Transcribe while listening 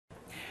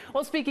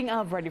Well, speaking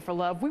of Ready for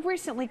Love, we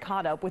recently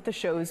caught up with the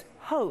show's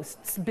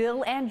hosts,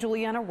 Bill and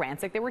Giuliana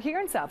Rancic. They were here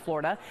in South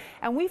Florida,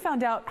 and we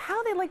found out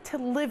how they like to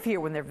live here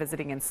when they're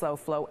visiting in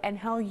SoFlo and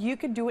how you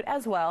can do it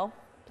as well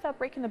without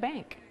breaking the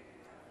bank.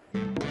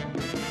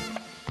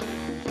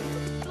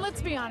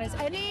 Let's be honest,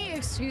 any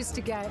excuse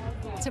to get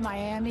to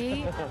Miami.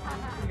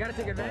 You gotta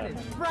take advantage.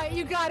 Right,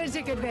 you gotta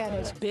take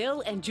advantage.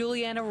 Bill and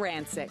Giuliana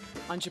Rancic,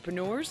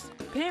 entrepreneurs,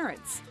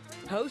 parents,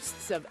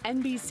 hosts of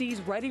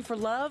NBC's Ready for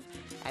Love,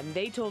 and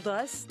they told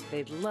us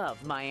they'd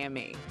love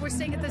Miami. We're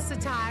staying at the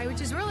Satai,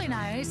 which is really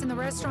nice, and the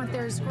restaurant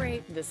there is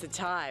great. The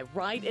Satai,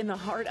 right in the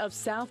heart of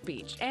South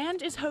Beach,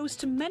 and is host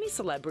to many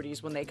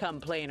celebrities when they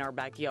come play in our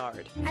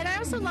backyard. And I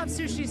also love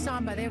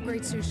SUSHISAMBA. They have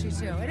great sushi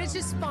too, and it's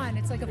just fun.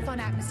 It's like a fun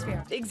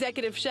atmosphere.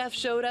 Executive chef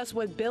showed us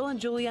what Bill and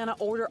Giuliana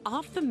order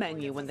off the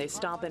menu when they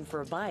stop in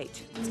for a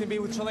bite. It's gonna be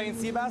with Chilean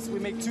sea bass. We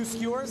make 2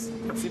 skewers.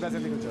 Sea bass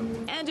and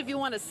tico. And if you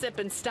want to sip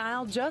in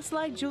style, just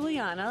like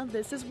Giuliana,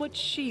 this is what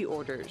she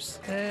orders.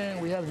 And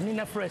we have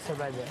Nina Fresa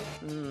right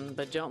there.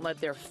 But don't let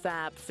their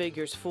fab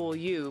figures fool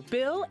you.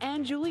 Bill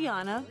and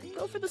Giuliana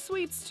go for the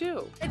sweets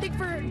too. I think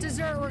for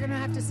dessert, we're gonna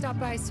have to stop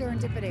by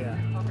Serendipity.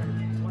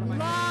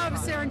 Love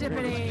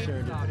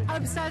Serendipity.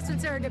 Obsessed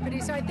with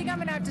Serendipity. So I think I'm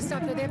gonna have to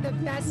stop there. They have the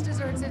best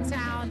desserts in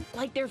town.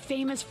 Like their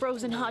famous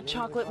frozen hot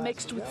chocolate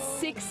mixed with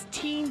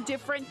 16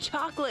 different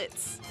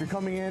chocolates. If you're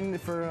coming in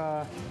for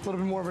a little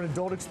bit more of an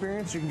adult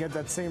experience, you can get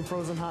that same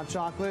frozen hot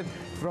chocolate,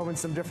 throw in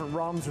some different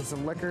rums or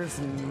some liquors,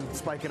 and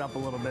spike it up a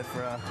little bit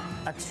for an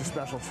extra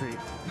special treat.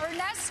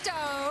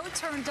 Ernesto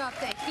turned up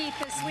the heat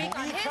this week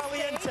on his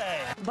Caliente.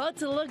 But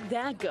to look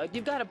that good,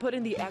 you've got to put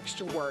in the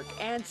extra work,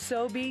 and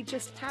Sobe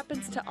just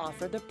happens to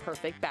offer the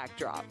perfect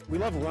backdrop. We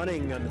love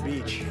running on the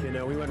beach. You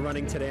know, we went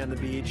running today on the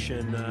beach,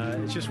 and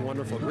it's just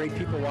wonderful. Great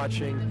people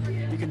watching.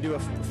 You can do a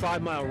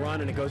 5-mile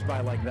run, and it goes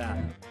by like that.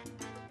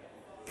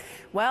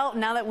 Well,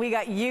 now that we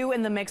got you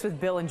in the mix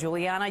with Bill and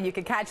Giuliana, you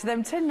can catch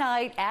them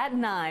tonight at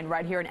 9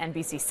 right here on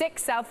NBC6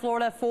 South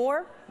Florida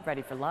for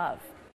Ready for Love.